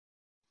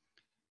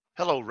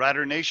Hello,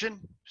 Rider Nation.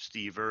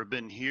 Steve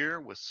Urban here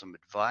with some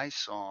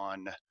advice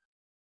on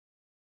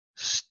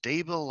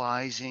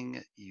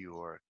stabilizing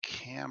your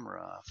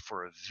camera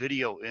for a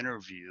video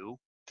interview,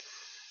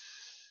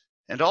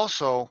 and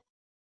also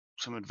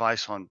some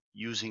advice on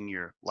using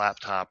your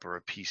laptop or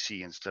a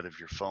PC instead of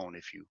your phone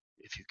if you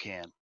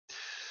can.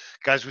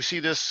 Guys, we see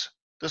this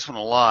one a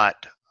lot.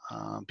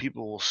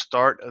 People will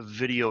start a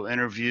video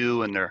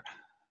interview and they're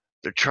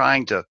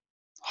trying to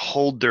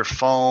hold their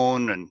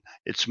phone and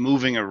it's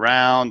moving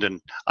around, and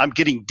I'm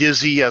getting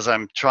dizzy as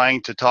I'm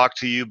trying to talk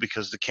to you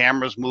because the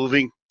camera's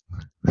moving.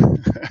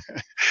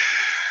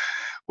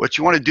 What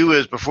you want to do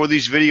is, before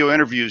these video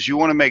interviews, you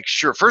want to make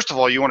sure, first of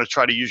all, you want to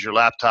try to use your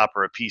laptop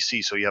or a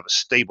PC so you have a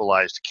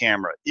stabilized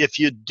camera. If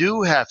you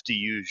do have to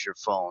use your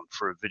phone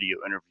for a video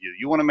interview,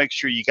 you want to make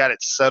sure you got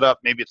it set up.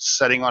 Maybe it's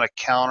setting on a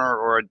counter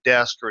or a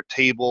desk or a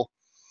table,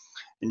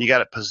 and you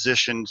got it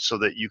positioned so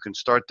that you can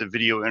start the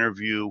video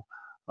interview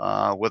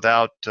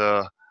without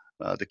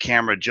the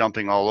camera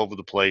jumping all over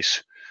the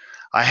place.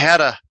 I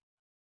had a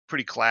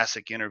pretty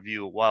classic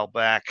interview a while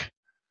back.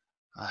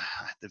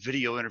 The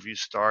video interview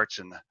starts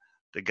and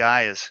the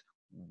guy is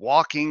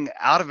walking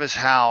out of his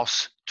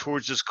house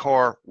towards his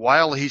car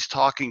while he's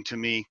talking to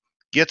me,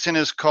 gets in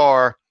his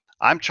car.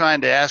 I'm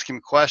trying to ask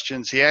him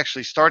questions. He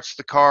actually starts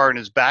the car and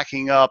is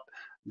backing up,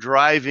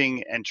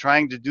 driving, and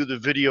trying to do the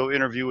video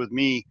interview with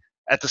me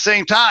at the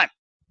same time.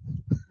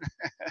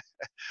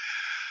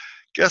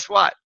 Guess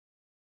what?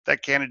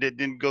 That candidate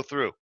didn't go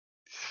through.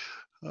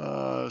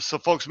 So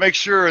folks, make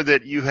sure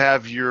that you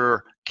have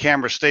your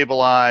camera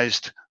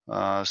stabilized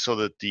so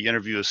that the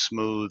interview is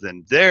smooth.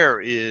 And there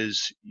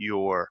is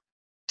your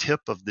tip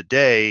of the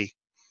day.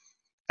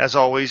 As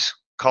always,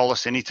 call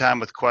us anytime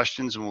with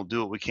questions and we'll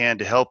do what we can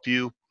to help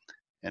you.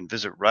 And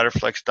visit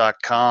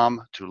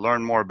riderflex.com to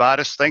learn more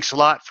about us. Thanks a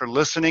lot for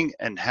listening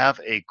and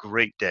have a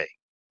great day.